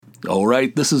All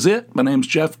right, this is it. My name's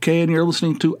Jeff K, and you're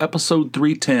listening to episode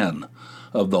 310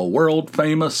 of the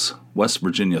world-famous West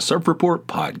Virginia Surf Report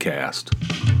podcast.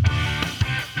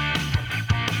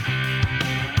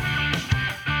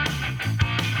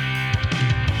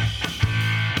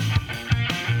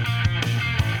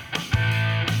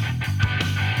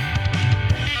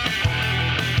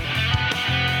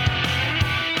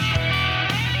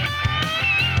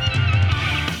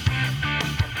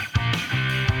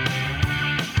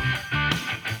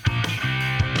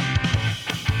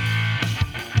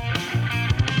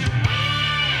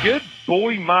 Good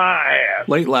boy, my ass.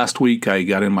 Late last week, I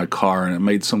got in my car and it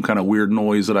made some kind of weird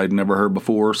noise that I'd never heard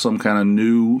before, some kind of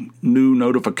new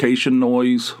notification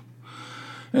noise.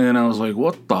 And I was like,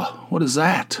 what is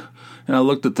that? And I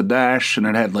looked at the dash and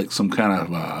it had like some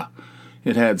kind of,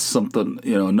 it had something,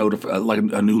 like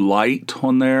a new light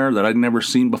on there that I'd never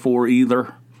seen before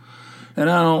either. And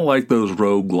I don't like those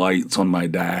rogue lights on my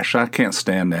dash. I can't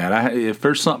stand that. If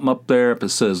there's something up there, if it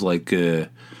says like,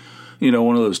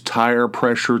 one of those tire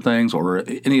pressure things or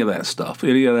any of that stuff.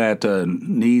 Any of that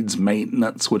needs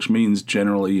maintenance, which means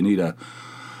generally you need an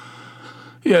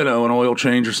oil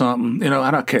change or something.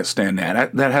 I can't stand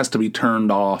that. That has to be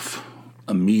turned off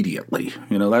immediately.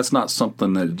 That's not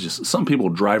something that just, some people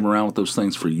drive around with those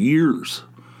things for years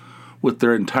with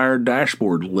their entire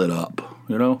dashboard lit up.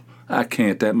 I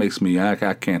can't. That makes me,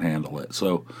 I can't handle it.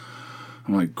 So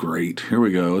I'm like, great, here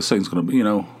we go. This thing's going to be,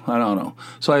 I don't know.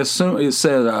 So I assume it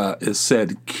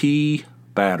said key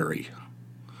battery.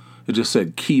 It just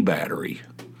said key battery.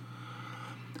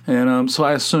 And so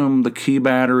I assume the key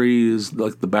battery is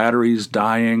like the battery's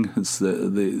dying. It's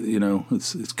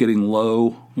it's getting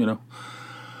low, I'm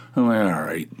like, all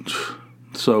right.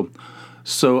 So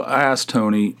I asked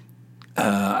Tony,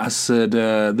 I said,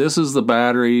 this is the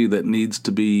battery that needs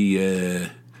to be,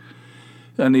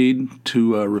 I need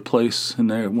to replace in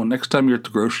there. Well, next time you're at the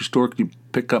grocery store, can you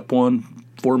pick up one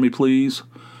for me, please?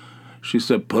 She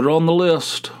said, put it on the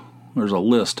list. There's a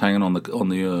list hanging on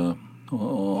the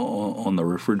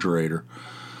refrigerator.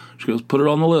 She goes, put it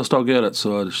on the list. I'll get it.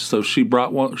 So she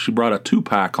brought one. She brought a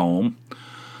 2-pack home.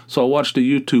 So I watched a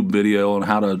YouTube video on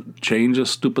how to change this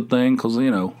stupid thing because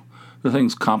the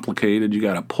thing's complicated. You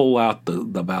got to pull out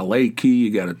the valet key.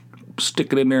 You got to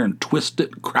stick it in there and twist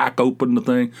it, crack open the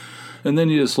thing. And then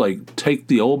you just take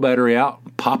the old battery out,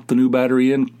 pop the new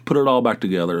battery in, put it all back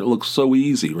together. It looks so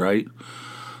easy, right?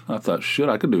 I thought, shit,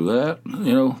 I could do that.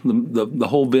 The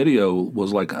whole video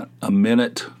was like a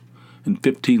minute and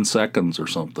 15 seconds or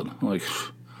something. I'm like,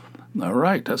 all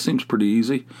right, that seems pretty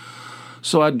easy.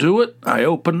 So I do it. I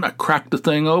crack the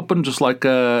thing open, just like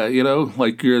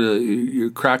like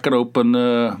you're cracking open,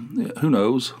 who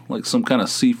knows, like some kind of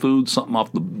seafood, something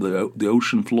off the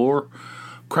ocean floor.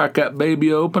 Crack that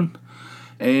baby open.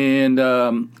 And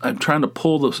I'm trying to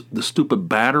pull the stupid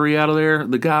battery out of there.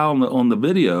 The guy on the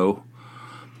video,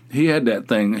 he had that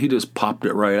thing. He just popped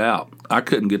it right out. I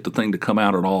couldn't get the thing to come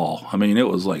out at all. I mean, it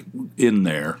was like in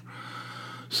there.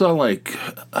 So I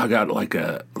got like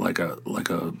a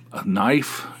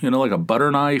knife, like a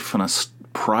butter knife, and I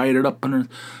pried it up, and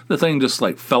the thing just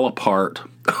fell apart.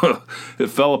 It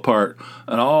fell apart,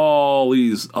 and all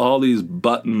these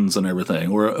buttons and everything,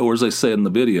 or as they say in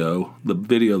the video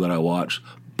that I watched,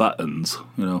 buttons.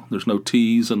 There's no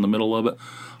T's in the middle of it.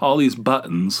 All these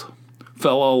buttons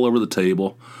fell all over the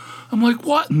table. I'm like,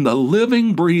 what in the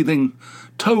living, breathing,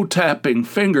 toe tapping,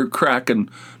 finger cracking,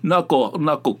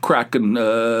 knuckle cracking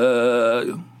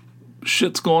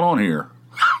shit's going on here?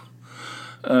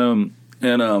 And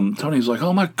Tony's like,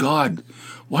 oh my God,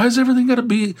 why is everything got to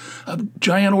be a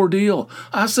giant ordeal?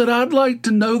 I said, I'd like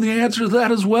to know the answer to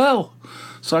that as well.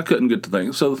 So I couldn't get to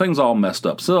things. So the thing's all messed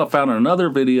up. So I found another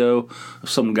video of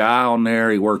some guy on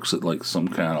there. He works at some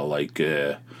kind of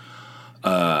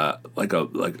I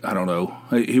don't know.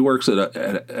 He works at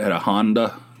a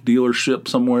Honda dealership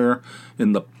somewhere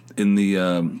in the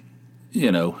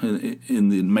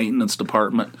maintenance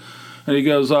department. And he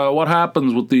goes, what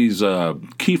happens with these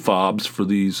key fobs for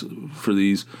these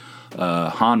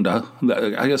Honda?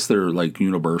 I guess they're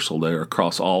universal. They're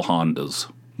across all Hondas.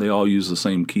 They all use the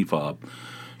same key fob.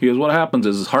 He goes, what happens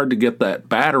is it's hard to get that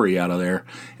battery out of there,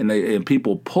 and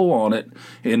people pull on it,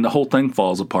 and the whole thing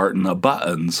falls apart, and the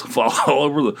buttons fall all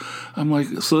over the... I'm like,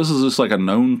 so this is just a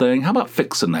known thing? How about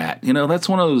fixing that? That's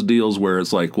one of those deals where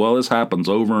it's well, this happens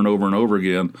over and over and over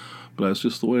again, but that's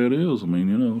just the way it is. I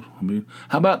mean,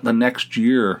 how about the next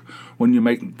year when you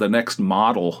make the next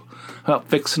model? How about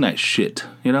fixing that shit?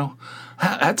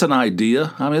 That's an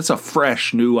idea. I mean, it's a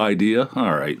fresh, new idea.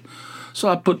 All right. So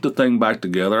I put the thing back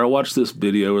together. I watched this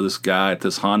video of this guy at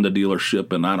this Honda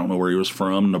dealership, and I don't know where he was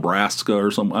from, Nebraska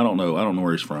or something. I don't know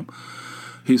where he's from.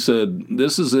 he said,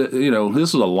 this is it. This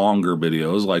is a longer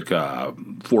video. It was like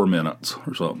 4 minutes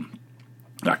or something.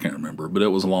 I can't remember, but it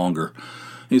was longer.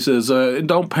 He says,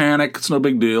 don't panic. It's no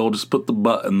big deal. Just put the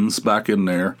buttons back in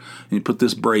there. And you put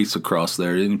this brace across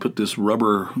there. And you put this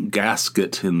rubber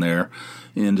gasket in there.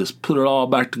 And just put it all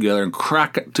back together and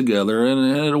crack it together.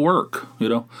 And it'll work,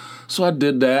 So I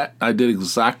did that. I did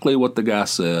exactly what the guy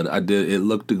said. It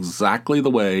looked exactly the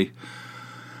way,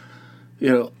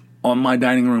 on my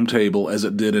dining room table as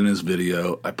it did in his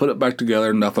video. I put it back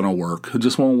together, nothing will work. It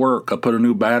just won't work. I put a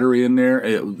new battery in there,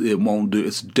 it won't do.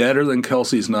 It's deader than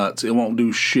Kelsey's nuts. It won't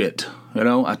do shit.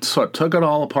 So I took it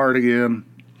all apart again,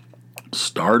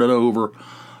 started over,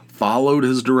 followed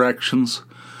his directions.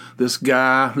 This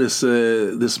guy,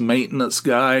 this maintenance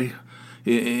guy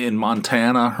in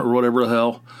Montana or whatever the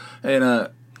hell, and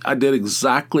I did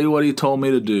exactly what he told me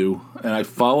to do, and I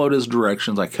followed his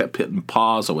directions. I kept hitting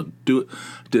pause. I would do it.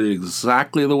 Did it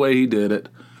exactly the way he did it.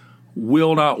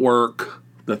 Will not work.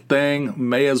 The thing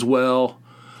may as well,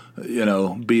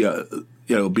 be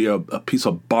a piece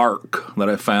of bark that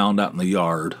I found out in the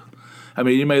yard. I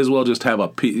mean, you may as well just have a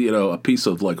piece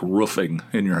of like roofing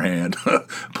in your hand,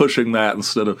 pushing that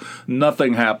instead of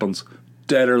nothing happens.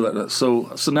 Deader than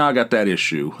so now I got that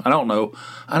issue. I don't know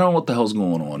what the hell's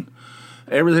going on.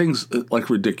 Everything's like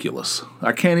ridiculous.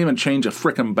 I can't even change a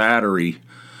frickin' battery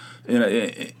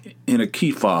in a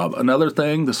key fob. Another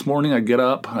thing, this morning I get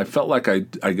up, I felt like I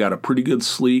got a pretty good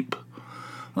sleep.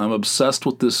 I'm obsessed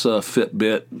with this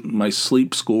Fitbit, my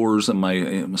sleep scores and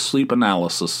my sleep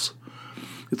analysis.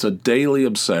 It's a daily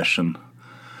obsession.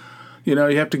 You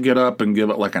have to get up and give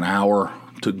it like an hour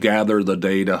to gather the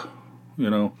data,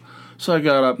 So I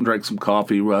got up and drank some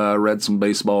coffee, read some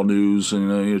baseball news,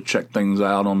 and checked things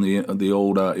out on the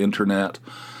old internet.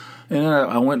 And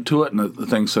I went to it, and the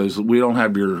thing says, we don't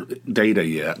have your data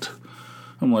yet.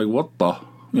 I'm like, what the?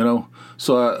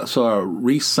 So I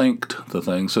resynced the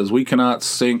thing. It says, we cannot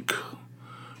sync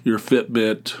your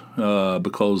Fitbit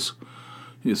because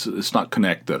it's not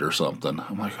connected or something.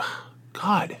 I'm like,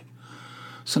 God.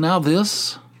 So now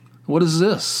what is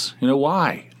this?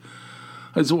 Why?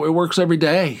 It works every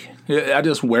day. I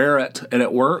just wear it, and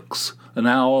it works. And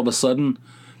now all of a sudden,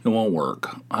 it won't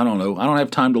work. I don't know. I don't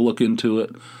have time to look into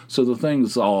it. So the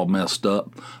thing's all messed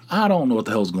up. I don't know what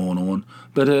the hell's going on.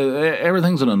 But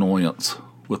everything's an annoyance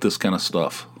with this kind of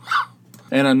stuff.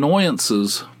 And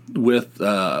annoyances with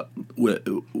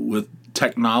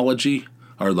technology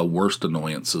are the worst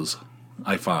annoyances,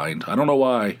 I find. I don't know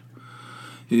why.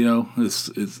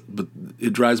 But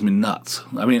it drives me nuts.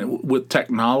 I mean, with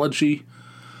technology,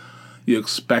 you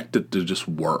expect it to just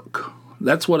work.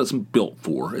 That's what it's built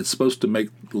for. It's supposed to make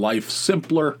life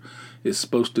simpler. It's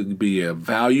supposed to be a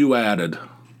value-added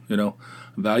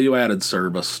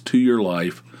service to your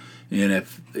life. And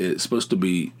if it's supposed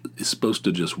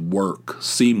to just work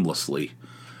seamlessly.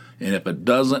 And if it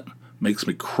doesn't, it makes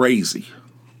me crazy.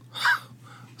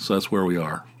 So that's where we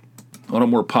are. On a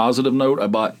more positive note, I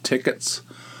bought tickets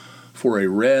for a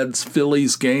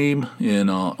Reds-Phillies game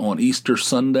on Easter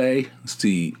Sunday. It's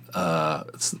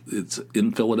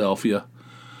in Philadelphia.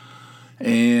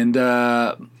 And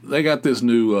they got this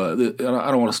new, I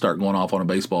don't want to start going off on a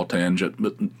baseball tangent,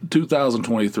 but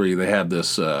 2023, they have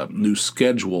this new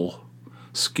schedule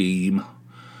scheme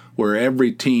where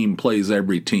every team plays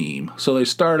every team. So they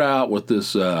start out with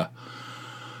this, it's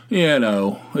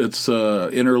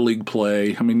interleague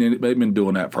play. I mean, they've been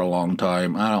doing that for a long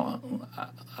time.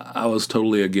 I was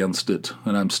totally against it,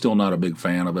 and I'm still not a big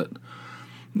fan of it.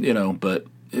 But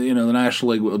the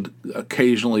National League will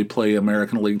occasionally play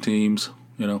American League teams,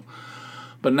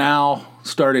 But now,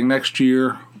 starting next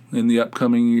year, in the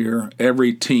upcoming year,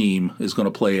 every team is going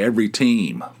to play every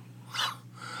team.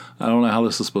 I don't know how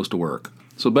this is supposed to work.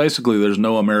 So basically, there's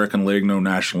no American League, no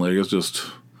National League. It's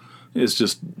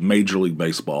just Major League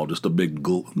Baseball, just a big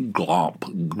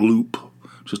gloop,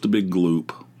 just a big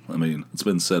gloop. I mean, it's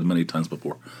been said many times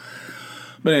before.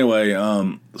 But anyway,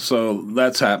 so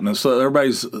that's happening. So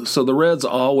the Reds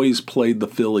always played the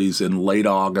Phillies in late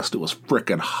August. It was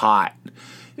frickin' hot.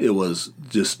 It was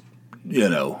just,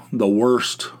 the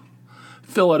worst.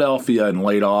 Philadelphia in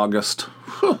late August.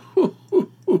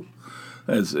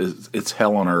 It's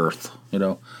hell on earth,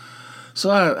 So,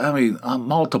 I mean,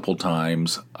 multiple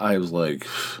times I was like,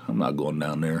 I'm not going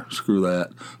down there. Screw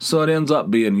that. So it ends up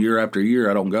being year after year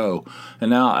I don't go. And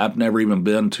now I've never even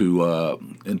been to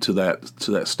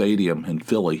that stadium in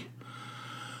Philly,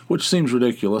 which seems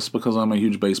ridiculous because I'm a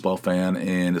huge baseball fan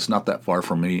and it's not that far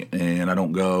from me. And I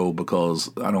don't go because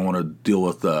I don't want to deal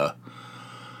with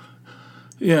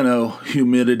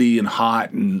humidity and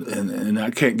hot. And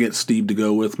I can't get Steve to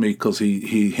go with me because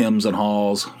he hems and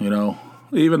haws,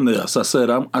 even this. I said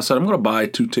I'm going to buy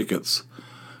 2 tickets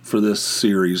for this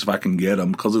series if I can get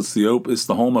them, because it's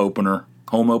the home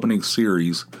opening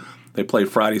series. They play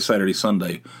Friday, Saturday,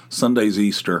 Sunday. Sunday's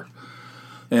Easter.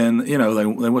 And, they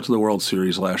went to the World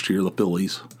Series last year, the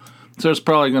Phillies. So there's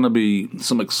probably going to be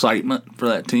some excitement for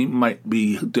that team. Might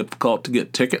be difficult to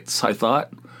get tickets, I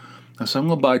thought. I said, I'm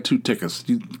going to buy 2 tickets.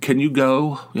 Can you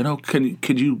go?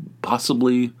 Could you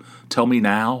possibly tell me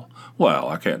now? Well,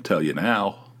 I can't tell you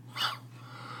now.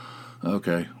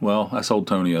 Okay. Well, I told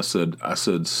Tony, I said,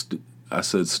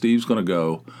 Steve's going to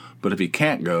go, but if he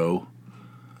can't go,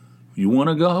 you want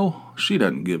to go?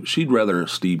 She'd rather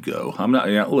Steve go. I'm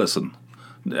not, listen,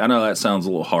 I know that sounds a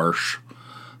little harsh,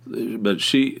 but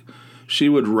she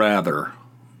would rather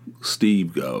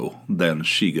Steve go than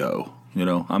she go.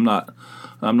 I'm not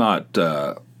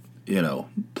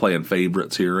playing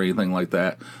favorites here or anything like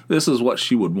that. This is what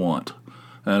she would want.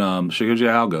 And she goes,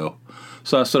 yeah, I'll go.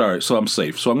 So I said, all right, so I'm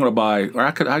safe. So I'm going to buy, or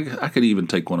I could even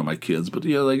take one of my kids. But,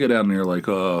 they get down there like,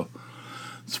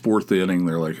 it's 4th inning.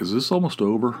 They're like, is this almost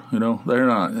over? They're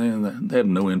not, they have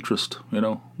no interest, They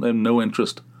have no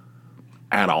interest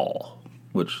at all,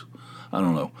 which I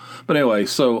don't know. But anyway,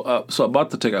 so I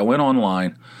bought the ticket. I went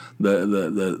online.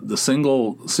 The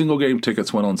single game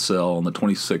tickets went on sale on the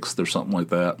 26th or something like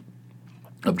that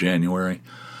of January.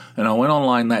 And I went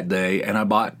online that day and I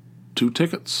bought 2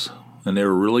 tickets, and they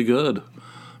were really good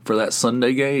for that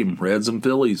Sunday game, Reds and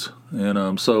Phillies. And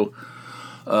and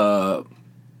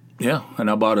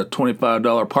I bought a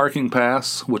 $25 parking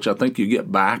pass, which I think you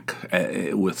get back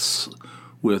with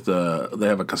they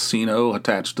have a casino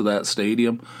attached to that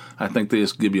stadium. I think they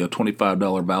just give you a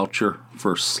 $25 voucher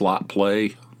for slot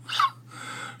play.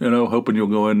 Hoping you'll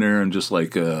go in there and just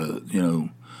like you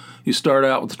start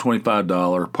out with the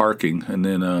 $25 parking, and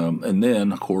then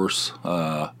of course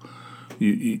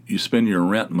you spend your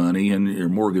rent money and your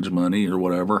mortgage money or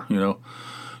whatever,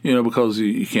 because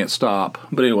you can't stop.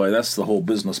 But anyway, that's the whole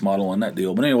business model on that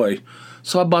deal. But anyway,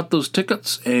 so I bought those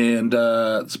tickets, and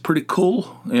it's pretty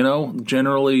cool.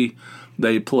 Generally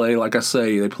they play, like I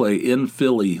say, they play in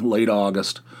Philly late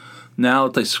August. Now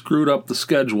that they screwed up the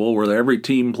schedule where every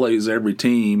team plays every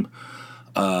team,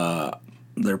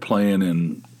 they're playing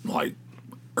in like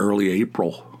early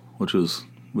April, which is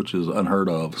unheard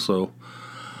of. So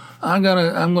I'm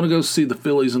gonna go see the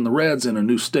Phillies and the Reds in a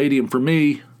new stadium for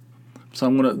me. So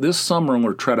this summer I'm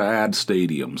gonna try to add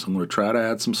stadiums. I'm gonna try to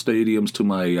add some stadiums to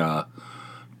my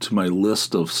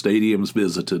list of stadiums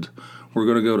visited. We're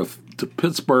gonna go to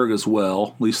Pittsburgh as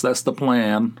well. At least that's the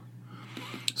plan.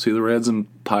 See the Reds and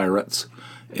Pirates,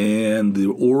 and the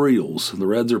Orioles. The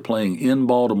Reds are playing in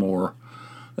Baltimore.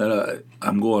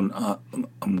 I'm going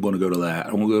to go to that.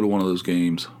 I'm going to go to one of those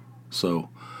games. So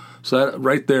that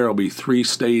right there will be 3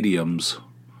 stadiums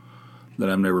that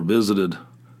I've never visited,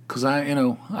 because all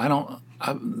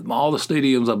the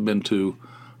stadiums I've been to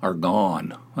are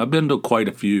gone. I've been to quite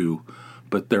a few,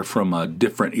 but they're from a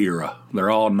different era.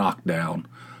 They're all knocked down.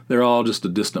 They're all just a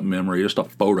distant memory, just a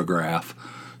photograph,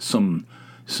 some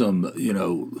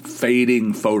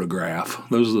fading photograph.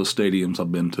 Those are the stadiums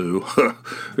I've been to,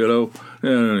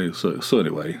 So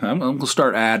anyway, I'm going to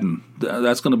start adding.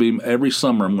 That's going to be every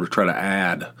summer. I'm going to try to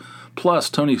add. Plus,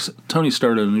 Tony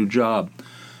started a new job.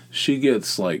 She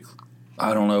gets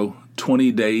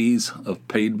 20 days of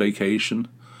paid vacation,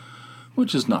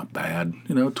 which is not bad.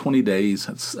 20 days.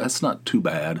 That's not too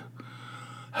bad.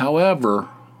 However,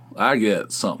 I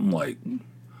get something like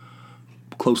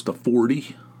close to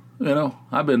 40.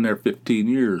 I've been there 15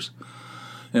 years.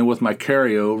 And with my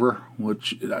carryover,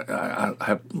 which I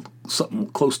have something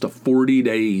close to 40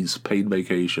 days paid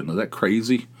vacation. Is that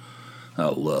crazy? I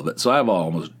love it. So I have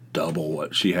almost double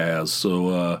what she has.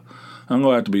 So I'm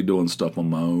going to have to be doing stuff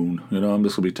on my own. I'm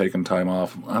just going to be taking time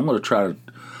off. I'm going to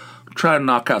try to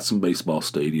knock out some baseball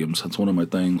stadiums. That's one of my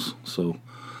things. So,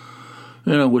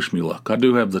 wish me luck. I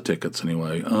do have the tickets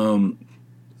anyway.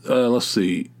 Let's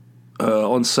see.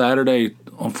 On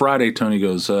Friday, Tony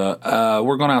goes,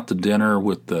 we're going out to dinner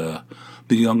with the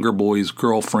younger boy's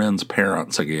girlfriend's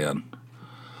parents again.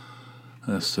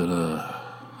 I said, all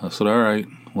right,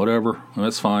 whatever,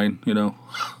 that's fine,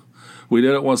 We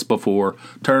did it once before.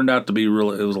 Turned out to be it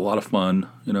was a lot of fun,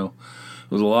 It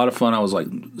was a lot of fun. I was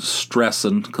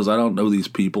stressing because I don't know these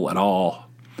people at all.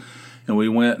 And we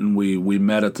went and we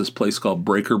met at this place called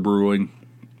Breaker Brewing,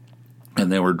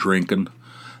 and they were drinking.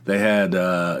 They had,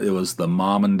 it was the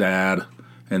mom and dad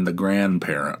and the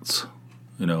grandparents,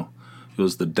 it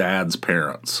was the dad's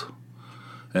parents.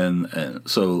 And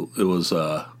so it was,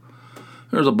 there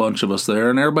was a bunch of us there,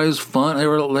 and everybody's fun. They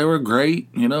were great,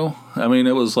 I mean,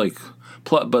 it was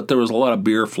but there was a lot of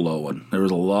beer flowing. There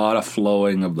was a lot of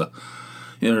flowing of the,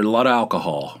 There's a lot of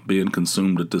alcohol being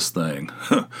consumed at this thing,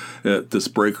 at this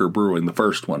Breaker Brewing, the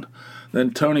first one.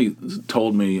 Then Tony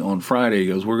told me on Friday, he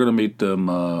goes, we're going to meet them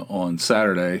on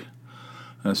Saturday.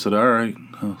 I said, all right,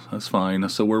 that's fine. I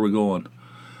said, where are we going?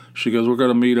 She goes, we're going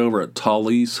to meet over at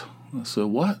Tully's. I said,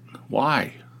 what?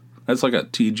 Why? That's like a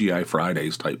TGI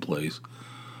Fridays type place.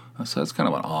 I said, that's kind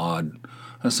of an odd.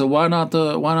 I said, why not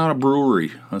a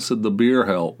brewery? I said, the beer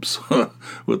helps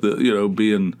with the,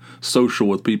 being social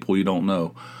with people you don't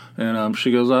know. And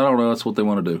she goes, I don't know, that's what they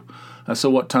want to do. I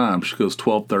said, what time? She goes,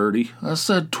 12:30. I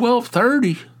said,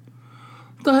 12:30?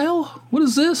 What the hell? What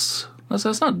is this? I said,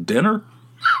 that's not dinner.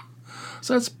 I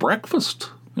said, that's breakfast,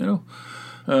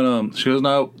 And she goes,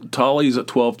 no, Tully's at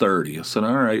 12:30. I said,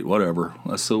 all right, whatever.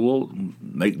 I said, we'll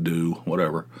make do,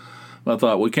 whatever. I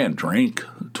thought, we can't drink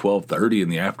at 12:30 in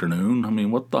the afternoon. I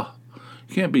mean, what the?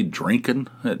 You can't be drinking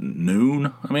at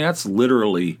noon. I mean, that's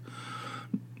literally,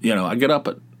 I get up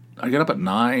at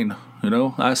 9.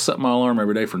 I set my alarm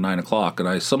every day for 9 o'clock, and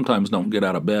I sometimes don't get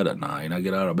out of bed at 9. I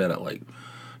get out of bed at like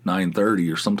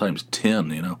 9:30 or sometimes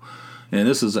 10. And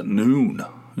this is at noon.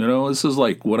 This is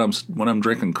like when I'm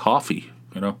drinking coffee.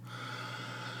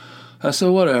 I said,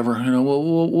 whatever,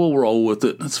 we'll roll with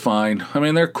it. It's fine. I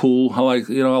mean, they're cool. I like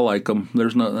them. I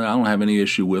don't have any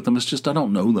issue with them. It's just I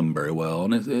don't know them very well,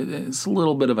 and it's a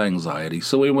little bit of anxiety.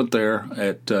 So we went there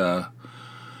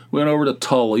went over to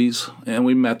Tully's, and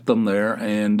we met them there,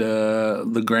 and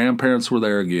the grandparents were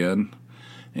there again,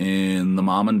 and the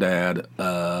mom and dad,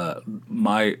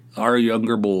 our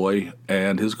younger boy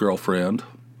and his girlfriend,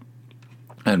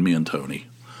 and me and Tony.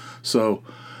 So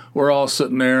we're all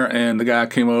sitting there, and the guy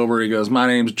came over. He goes, my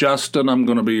name's Justin. I'm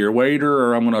going to be your waiter,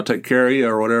 or I'm going to take care of you,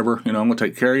 or whatever. I'm going to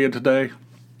take care of you today.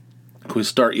 Can we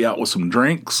start you out with some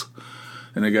drinks?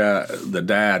 And the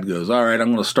dad goes, all right, I'm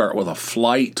going to start with a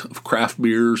flight of craft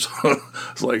beers.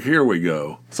 It's like, here we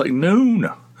go. It's like noon.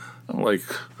 I was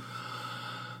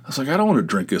like, I don't want to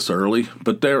drink this early.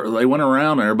 But they went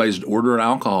around, and everybody's ordering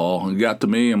alcohol. And got to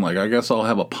me, I'm like, I guess I'll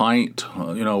have a pint.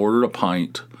 Ordered a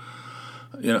pint.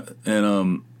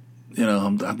 I'm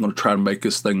going to try to make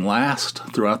this thing last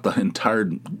throughout the entire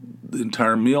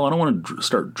meal. I don't want to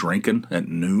start drinking at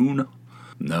noon.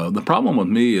 No, the problem with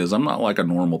me is I'm not like a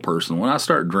normal person. When I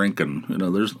start drinking,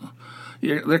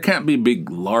 there can't be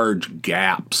big, large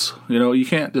gaps. You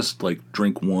can't just like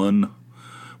drink one.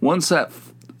 Once that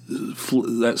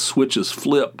switch is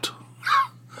flipped,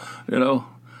 So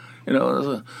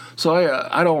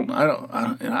I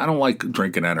don't like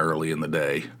drinking that early in the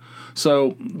day.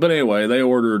 So, but anyway, they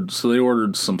ordered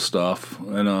some stuff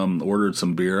and ordered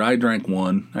some beer. I drank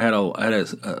one. I had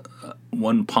a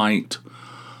 1 pint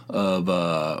of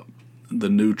the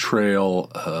New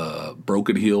Trail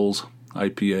Broken Hills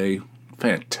IPA.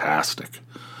 Fantastic.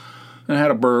 And I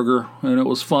had a burger, and it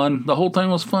was fun. The whole thing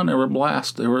was fun. They were a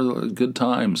blast. They were good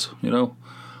times, we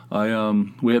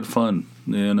had fun,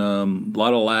 and a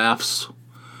lot of laughs,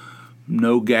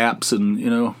 no gaps, and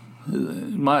I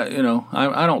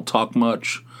don't talk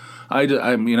much. I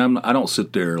don't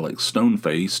sit there like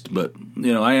stone-faced, but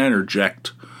I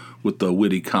interject with the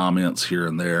witty comments here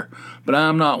and there. But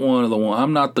I'm not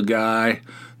I'm not the guy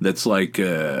that's like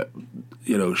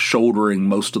shouldering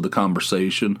most of the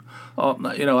conversation.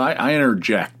 I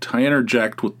interject. I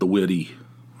interject with the witty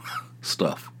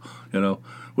stuff.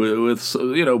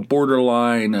 With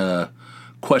borderline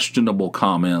questionable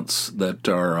comments that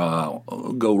are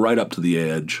go right up to the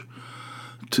edge.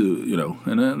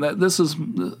 This is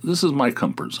my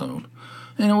comfort zone.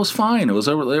 And it was fine. They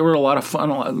were a lot of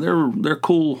fun. They're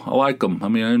cool. I like them. I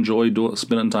mean, I enjoy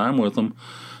spending time with them.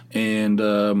 And,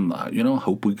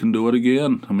 hope we can do it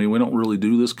again. I mean, we don't really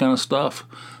do this kind of stuff.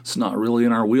 It's not really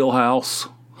in our wheelhouse.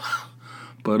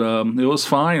 But it was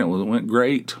fine. It went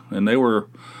great. And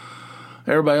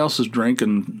everybody else is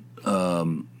drinking.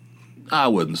 I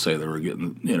wouldn't say they were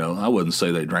getting, I wouldn't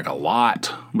say they drank a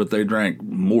lot, but they drank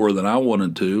more than I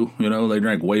wanted to. They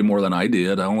drank way more than I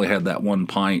did. I only had that 1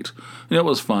 pint, and it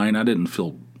was fine. I didn't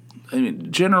feel,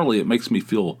 generally it makes me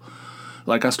feel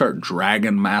like I start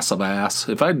dragging massive ass.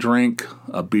 If I drink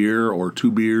a beer or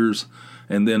 2 beers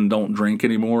and then don't drink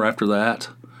anymore after that,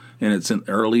 and it's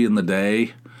early in the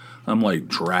day, I'm like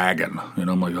dragging,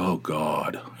 I'm like, oh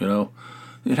God,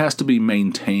 It has to be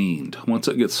maintained. Once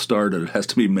it gets started, it has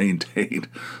to be maintained.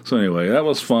 So anyway, that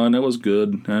was fun. It was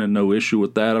good. I had no issue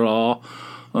with that at all.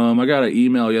 I got an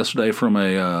email yesterday from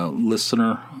a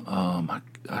listener.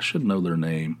 I should know their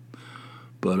name,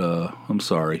 but I'm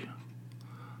sorry.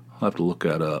 I'll have to look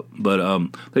that up.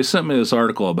 But they sent me this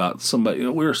article about somebody.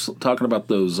 We were talking about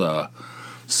those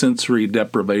sensory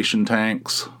deprivation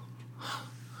tanks.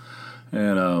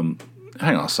 And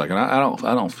hang on a second. I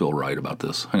don't feel right about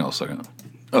this. Hang on a second.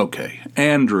 Okay,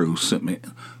 Andrew sent me,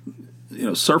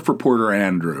 surf reporter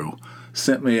Andrew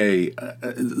sent me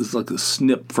it's like a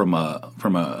snip from a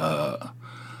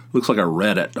looks like a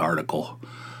Reddit article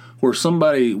where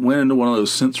somebody went into one of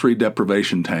those sensory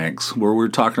deprivation tanks where we were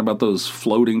talking about those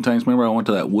floating tanks. Remember I went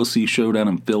to that wussy show down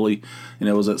in Philly, and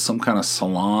it was at some kind of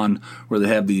salon where they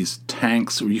have these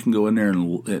tanks where you can go in there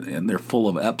and they're full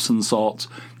of Epsom salts.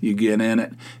 You get in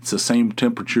it. It's the same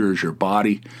temperature as your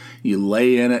body. You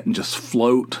lay in it and just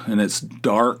float, and it's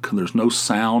dark. There's no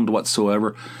sound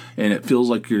whatsoever, and it feels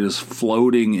like you're just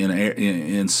floating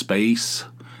in space.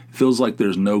 It feels like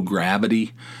there's no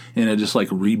gravity, and it just like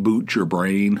reboots your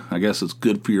brain. I guess it's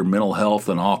good for your mental health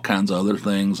and all kinds of other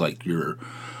things, like it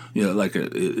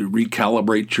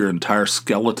recalibrates your entire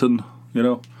skeleton.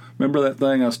 Remember that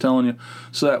thing I was telling you?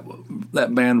 So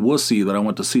that band Wussy that I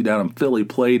went to see down in Philly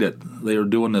played it. They were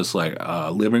doing this like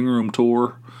living room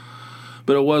tour,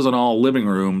 but it wasn't all living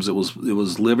rooms. It was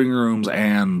living rooms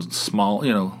and small.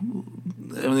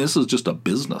 This is just a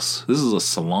business. This is a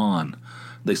salon.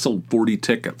 They sold 40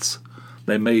 tickets.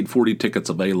 They made 40 tickets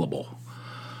available.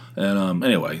 And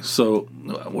anyway, so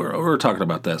we're talking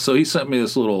about that. So he sent me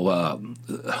this little,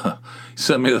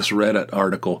 Reddit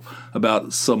article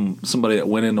about somebody that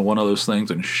went into one of those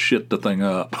things and shit the thing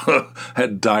up,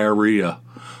 had diarrhea,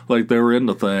 like they were in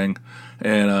the thing,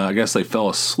 and I guess they fell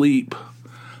asleep.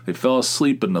 They fell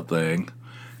asleep in the thing,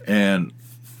 and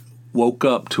woke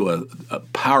up to a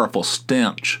powerful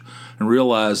stench. And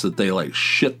realized that they like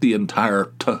shit the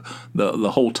entire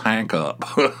the whole tank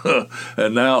up,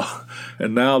 and now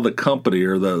the company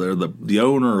or the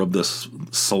owner of this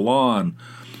salon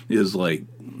is like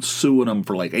suing them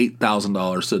for like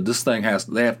 $8,000. Said this thing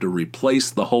they have to replace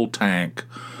the whole tank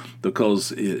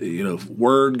because if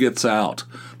word gets out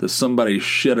that somebody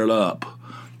shit it up,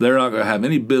 they're not going to have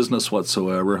any business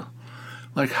whatsoever.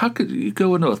 Like, how could you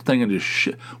go into a thing and just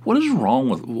shit? What is wrong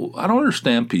with? I don't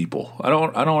understand people. I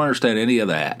don't understand any of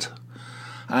that.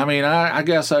 I mean, I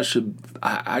guess I should.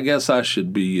 I guess I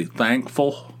should be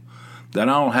thankful that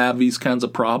I don't have these kinds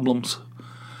of problems.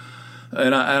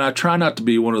 And I try not to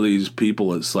be one of these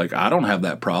people that's like, I don't have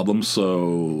that problem,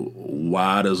 so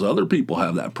why does other people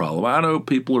have that problem? I know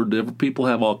people are different. People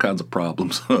have all kinds of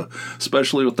problems,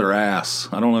 especially with their ass.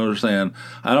 I don't understand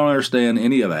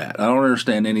any of that. I don't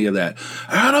understand any of that.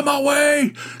 Out of my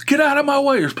way! Get out of my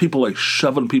way! There's people like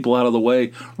shoving people out of the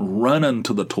way, running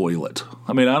to the toilet.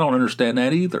 I mean, I don't understand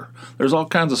that either. There's all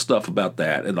kinds of stuff about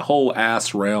that. And the whole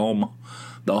ass realm,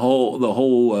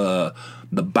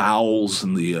 the bowels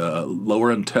and the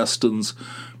lower intestines.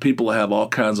 People have all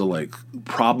kinds of like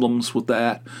problems with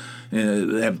that.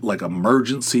 And they have like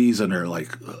emergencies and they're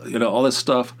like, all this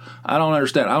stuff. I don't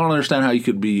understand. I don't understand how you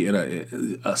could be in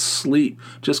a sleep.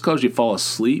 Just because you fall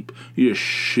asleep, you just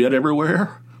shit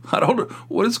everywhere. I don't know.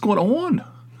 What is going on?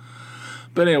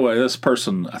 But anyway, this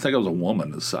person, I think it was a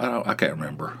woman. I can't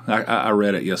remember. I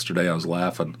read it yesterday. I was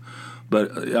laughing.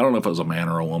 But I don't know if it was a man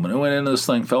or a woman. It went into this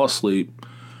thing, fell asleep,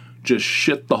 just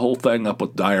shit the whole thing up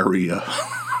with diarrhea.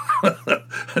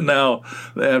 And now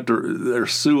they're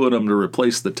suing them to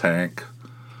replace the tank.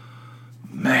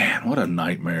 Man, what a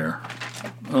nightmare.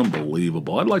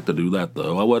 Unbelievable. I'd like to do that,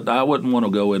 though. I wouldn't want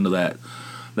to go into that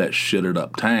shitted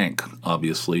up tank,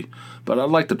 obviously. But I'd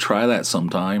like to try that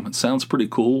sometime. It sounds pretty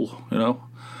cool,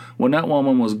 When that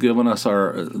woman was giving us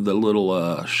the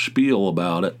little spiel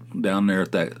about it down there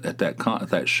at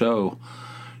that show,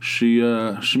 she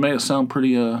made it sound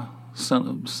pretty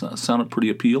sounded pretty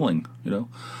appealing.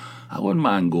 I wouldn't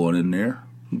mind going in there,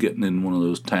 getting in one of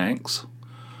those tanks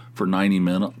for 90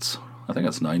 minutes. I think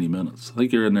that's 90 minutes. I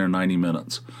think you're in there 90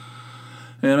 minutes,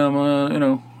 and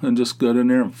and just get in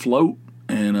there and float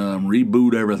and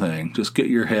reboot everything. Just get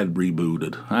your head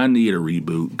rebooted. I need a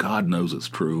reboot. God knows it's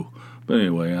true. But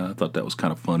anyway, I thought that was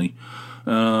kind of funny.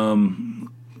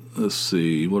 Let's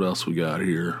see, what else we got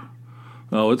here?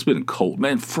 Oh, it's been cold.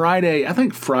 Man, I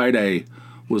think Friday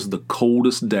was the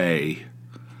coldest day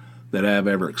that I've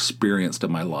ever experienced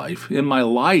in my life.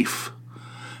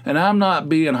 And I'm not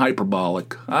being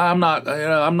hyperbolic. I'm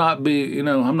not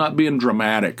being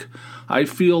dramatic. I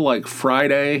feel like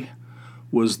Friday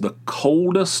was the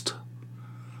coldest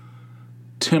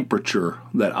temperature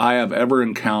that I have ever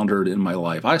encountered in my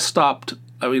life. I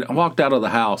walked out of the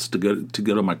house to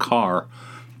go to my car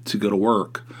to go to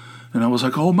work, and I was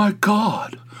like, oh my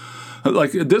God,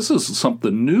 like this is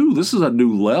something new. This is a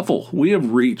new level. We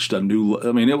have reached it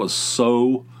was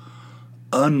so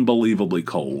unbelievably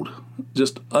cold,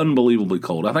 just unbelievably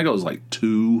cold. I think it was like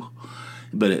 2,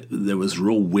 but it was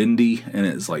real windy, and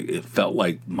it felt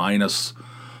like minus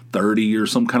 30 or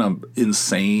some kind of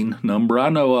insane number. I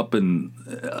know up in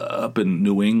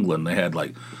New England they had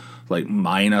like like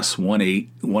minus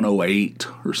 108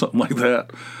 or something like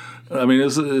that. I mean,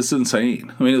 it's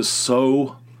insane. I mean, it's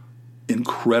so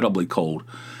incredibly cold.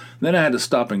 Then I had to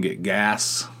stop and get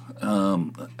gas.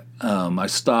 I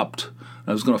stopped.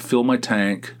 I was going to fill my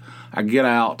tank. I get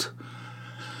out,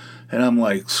 and I'm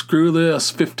like, screw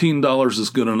this. $15 is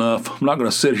good enough. I'm not going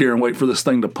to sit here and wait for this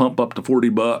thing to pump up to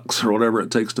 $40 or whatever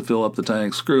it takes to fill up the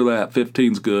tank. Screw that.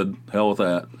 15's good. Hell with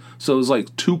that. So it was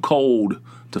like too cold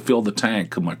to fill the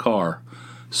tank of my car.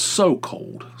 So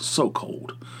cold. So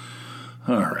cold.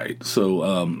 All right, so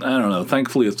I don't know.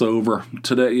 Thankfully, it's over.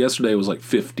 Yesterday was like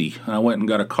 50, and I went and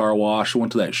got a car wash. I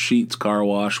went to that Sheetz car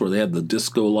wash where they had the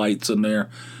disco lights in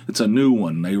there. It's a new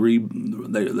one. They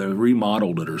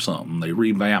remodeled it or something. They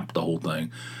revamped the whole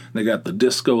thing. They got the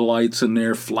disco lights in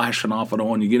there, flashing off and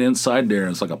on. You get inside there, and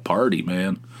it's like a party,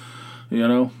 man. You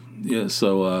know? Yeah.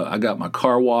 So I got my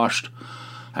car washed.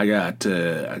 I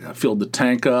filled the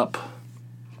tank up,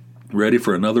 ready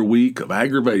for another week of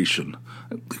aggravation.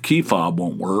 The key fob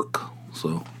won't work,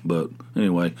 so, but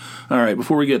anyway. All right,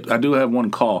 I do have one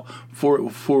call.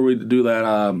 Before we do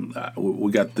that,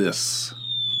 we got this.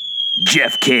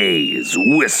 Jeff K's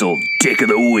Whistle Dick of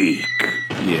the Week.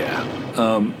 Yeah.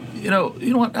 You know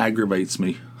what aggravates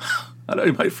me? I know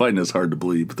you might find this hard to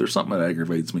believe, but there's something that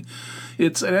aggravates me.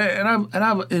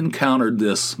 I've encountered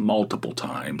this multiple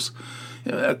times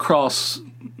across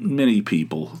many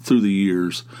people through the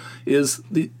years, is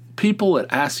the people that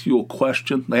ask you a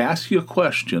question,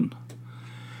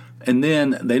 and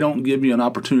then they don't give you an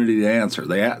opportunity to answer.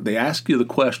 They ask you the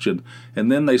question,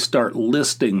 and then they start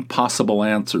listing possible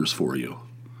answers for you.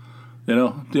 Do you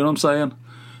know what I'm saying?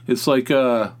 It's like,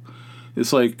 what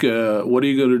are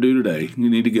you going to do today? You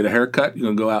need to get a haircut? You're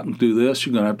going to go out and do this?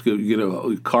 You're going to have to go get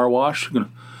a car wash?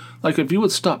 Like, if you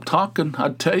would stop talking,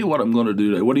 I'd tell you what I'm going to do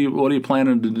today. What are you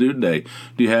planning to do today?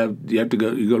 Do you have to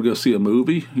go? You going to go see a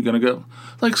movie? You going to go?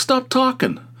 Like, stop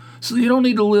talking. So you don't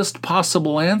need to list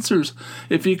possible answers.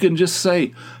 If you can just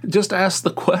ask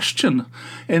the question,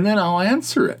 and then I'll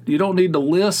answer it. You don't need to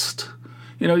list.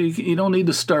 You don't need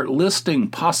to start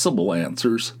listing possible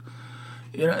answers.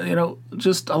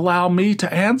 Just allow me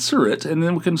to answer it, and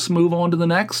then we can move on to the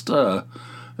next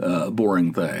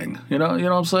boring thing. You know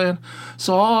what I'm saying?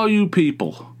 So all you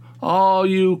people, all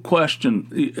you question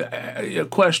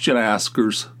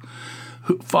askers,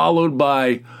 followed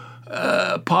by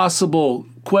possible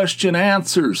question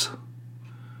answers,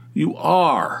 you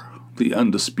are the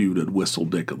undisputed Whistle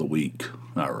Dick of the Week.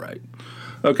 All right.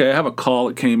 Okay, I have a call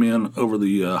that came in over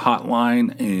the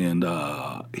hotline, and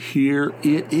here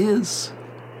it is.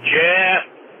 Jeff,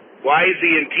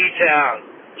 Wisey in T-Town.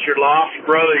 It's your lost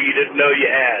brother you didn't know you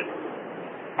had.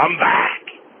 I'm back.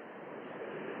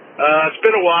 It's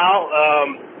been a while.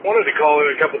 Wanted to call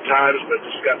in a couple times, but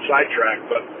just got sidetracked.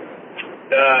 But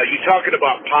you talking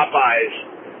about Popeyes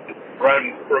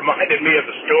reminded me of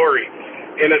a story.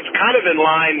 And it's kind of in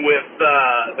line with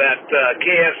that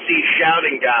KFC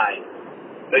shouting guy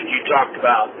that you talked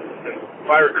about. If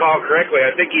I recall correctly,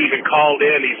 I think he even called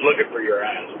in. He's looking for your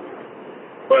ass.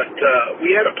 But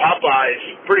we had a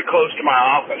Popeyes pretty close to my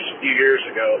office a few years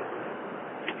ago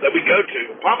that we go to.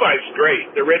 Popeyes is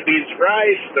great. Their red beans and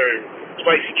rice, their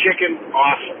spicy chicken,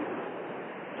 awesome.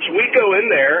 So we go in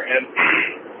there, and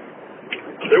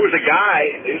there was a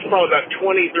guy, he was probably about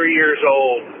 23 years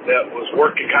old, that was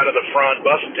working kind of the front,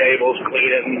 bussing tables,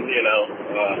 cleaning,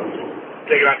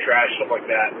 taking out trash, stuff like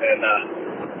that.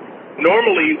 And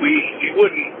normally he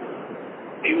wouldn't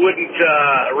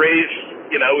raise...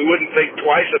 we wouldn't think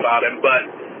twice about him, but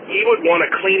he would want to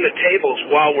clean the tables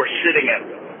while we're sitting at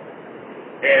them.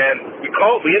 And we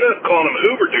ended up calling him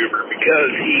Hoober Doober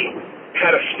because he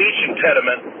had a speech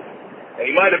impediment, and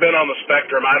he might have been on the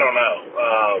spectrum, I don't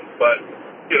know. But,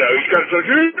 he's kind of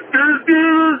like,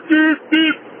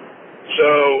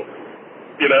 so,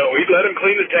 we'd let him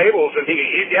clean the tables, and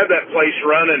he'd have that place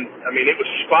running. I mean, it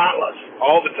was spotless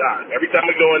all the time. Every time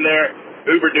we go in there,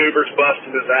 Hoober Doober's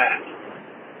busting his ass.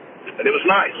 And it was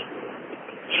nice.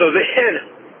 So then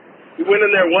we went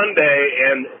in there one day,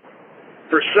 and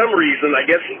for some reason, I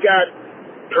guess he got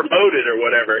promoted or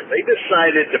whatever. They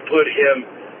decided to put him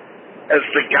as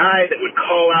the guy that would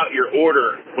call out your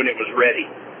order when it was ready.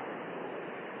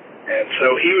 And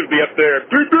so he would be up there,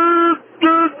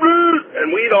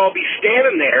 and we'd all be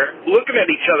standing there looking at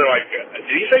each other like,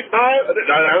 did he say 5? I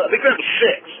think that was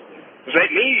 6. Was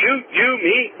that me, you,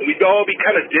 me? And we'd all be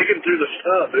kind of digging through the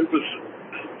stuff. It was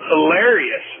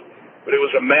hilarious, but it was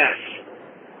a mess,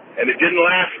 and it didn't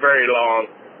last very long.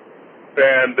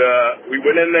 And we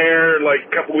went in there like a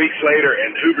couple weeks later,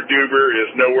 and Hoober Doober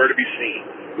is nowhere to be seen.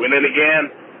 Went in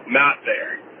again, not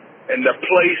there, and the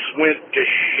place went to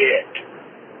shit.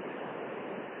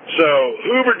 So,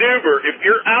 Hoober Doober, if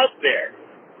you're out there,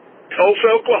 Tulsa,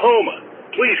 Oklahoma,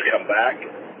 please come back.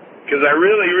 Because I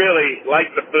really, really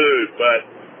like the food, but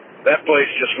that place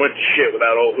just went to shit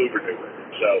without old Hoober Doober.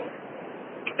 So,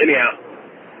 anyhow,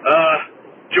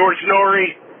 George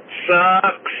Norrie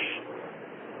sucks.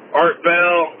 Art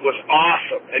Bell was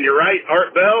awesome. And you're right,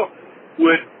 Art Bell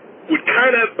would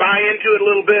kind of buy into it a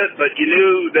little bit, but you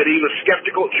knew that he was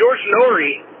skeptical. George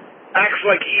Norrie acts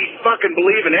like he fucking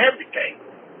believe in everything.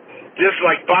 Just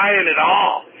like buying it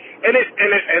all. And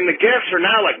the guests are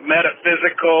now like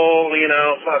metaphysical,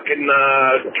 fucking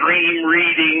dream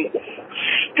reading,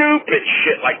 stupid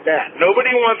shit like that. Nobody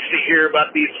wants to hear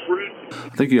about these fruits. I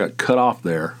think you got cut off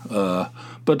there.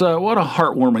 But what a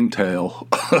heartwarming tale.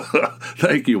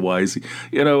 Thank you, Wisey.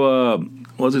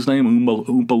 What's his name?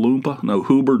 Oompa Loompa? No,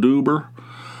 Hoober Doober.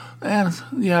 And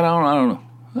yeah, I don't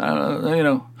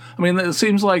know. I mean, it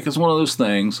seems like it's one of those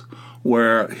things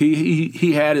where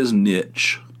he had his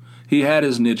niche. He had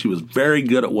his niche. He was very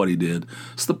good at what he did.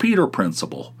 It's the Peter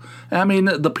Principle. I mean,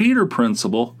 the Peter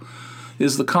Principle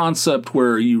is the concept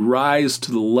where you rise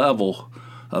to the level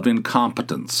of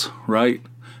incompetence, right?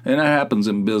 And that happens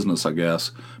in business, I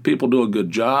guess. People do a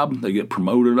good job, they get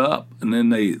promoted up, and then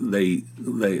they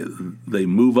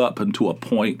move up into a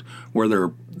point where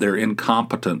they're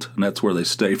incompetent, and that's where they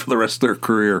stay for the rest of their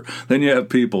career. Then you have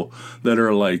people that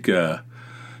are like,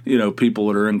 people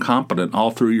that are incompetent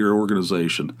all through your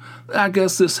organization. I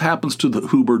guess this happens to the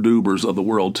Hoober Doobers of the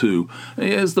world too.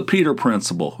 It's the Peter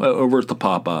Principle over at the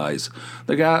Popeyes.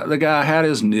 The guy had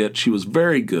his niche. He was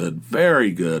very good,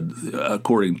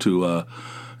 according to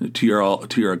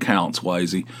your accounts,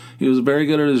 Wisey. He was very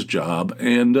good at his job,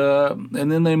 and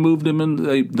then they moved him in.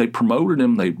 They promoted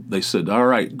him. They said, "All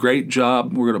right, great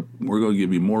job. We're gonna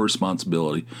give you more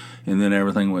responsibility." And then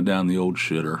everything went down the old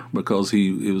shitter because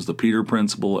it was the Peter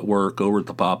Principle at work over at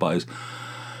the Popeyes.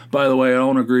 By the way, I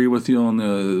don't agree with you on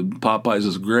the Popeyes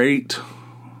is great.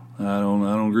 I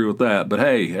don't agree with that. But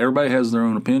hey, everybody has their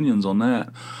own opinions on that.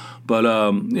 But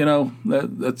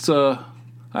that's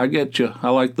I get you. I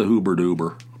like the Hoober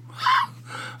Doober.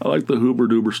 I like the Hoober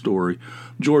Doober story.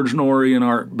 George Norrie and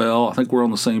Art Bell, I think we're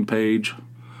on the same page.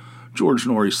 George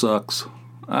Norrie sucks.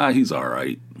 He's all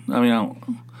right. I mean,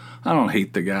 I don't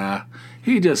hate the guy.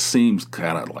 He just seems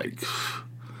kind of like,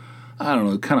 I don't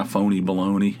know, kind of phony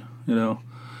baloney,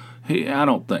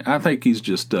 I think he's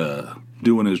just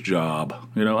doing his job,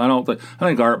 I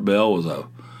think Art Bell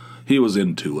he was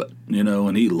into it,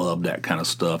 and he loved that kind of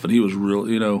stuff, and he was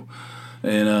real,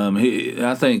 and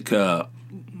I think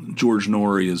George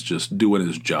Norrie is just doing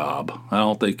his job. I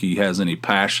don't think he has any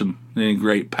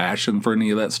great passion for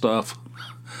any of that stuff.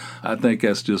 I think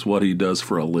that's just what he does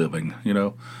for a living,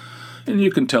 And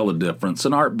you can tell the difference.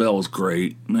 And Art Bell is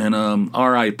great. And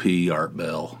R.I.P. Art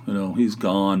Bell. He's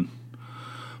gone.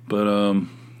 But, I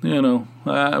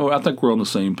think we're on the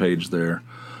same page there.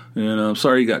 And I'm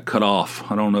sorry you got cut off.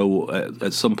 I don't know.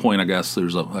 At some point, I guess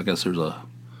there's a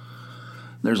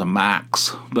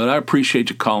max. But I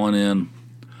appreciate you calling in,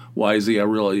 Wisey. I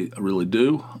really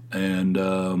do.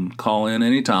 And call in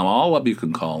anytime. All of you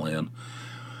can call in.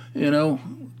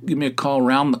 Give me a call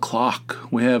around the clock.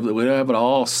 We have it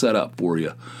all set up for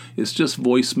you. It's just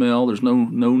voicemail. There's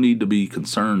no need to be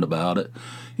concerned about it.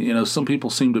 Some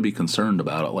people seem to be concerned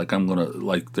about it, like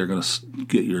they're gonna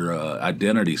get your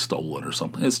identity stolen or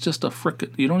something. It's just a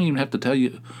frickin'. You don't even have to tell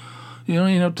you. You don't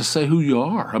even have to say who you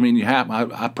are. I mean, you have.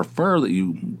 I prefer that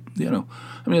you. I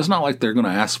mean, it's not like they're gonna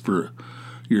ask for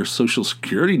your social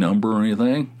security number or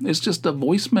anything. It's just a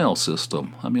voicemail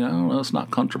system. I mean, I don't know. It's not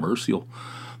controversial.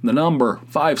 The number,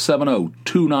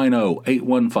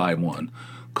 570-290-8151.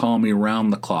 Call me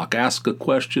around the clock. Ask a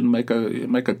question, make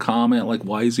a comment like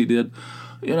Wisey did.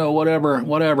 Whatever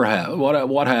what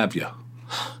have you.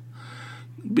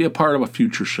 Be a part of a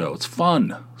future show. It's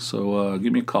fun. So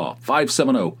give me a call.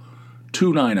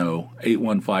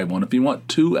 570-290-8151. If you want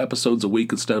 2 episodes a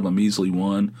week instead of a measly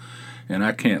one, and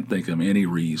I can't think of any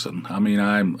reason. I mean,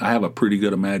 I have a pretty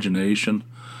good imagination.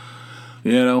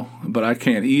 But I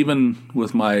can't, even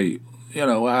with my, I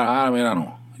don't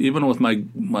know, even with my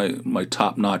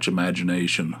top-notch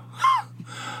imagination,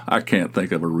 I can't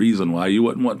think of a reason why you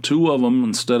wouldn't want 2 of them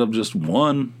instead of just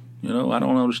 1. I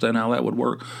don't understand how that would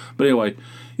work. But anyway,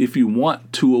 if you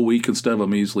want 2 a week instead of a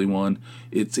measly one,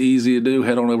 it's easy to do.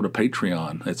 Head on over to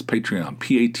Patreon. It's Patreon,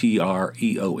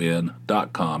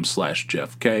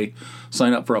 patreon.com/JeffK.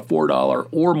 Sign up for a $4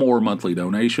 or more monthly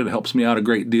donation. It helps me out a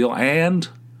great deal. And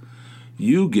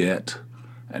you get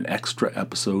an extra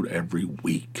episode every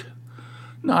week.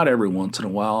 Not every once in a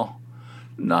while.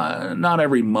 Not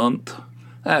every month.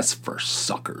 That's for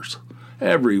suckers.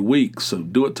 every week. So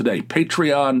do it today.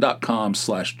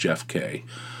 Patreon.com/JeffK.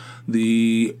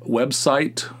 The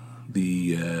website,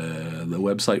 the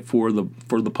website for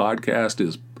the podcast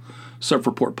is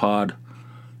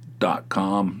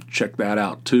surfreportpod.com. Check that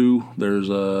out too. There's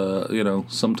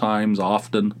sometimes,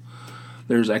 often,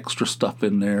 there's extra stuff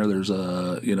in there. There's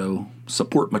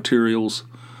support materials.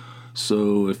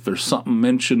 So if there's something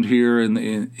mentioned here in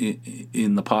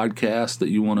the podcast that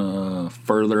you want to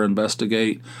further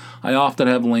investigate, I often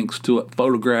have links to it,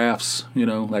 photographs,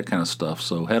 that kind of stuff.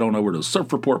 So head on over to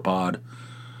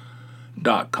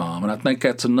surfreportpod.com. And I think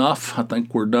that's enough. I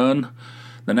think we're done.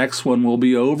 The next one will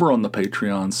be over on the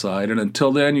Patreon side. And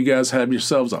until then, you guys have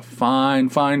yourselves a fine,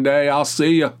 fine day. I'll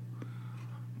see you.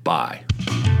 Bye.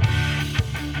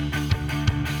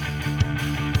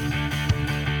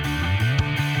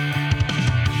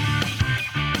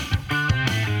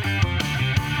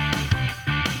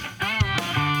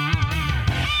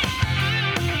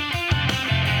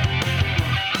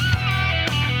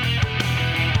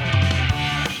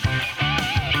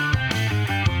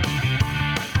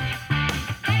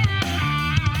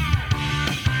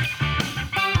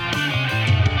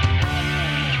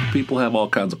 People have all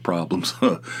kinds of problems,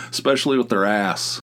 especially with their ass.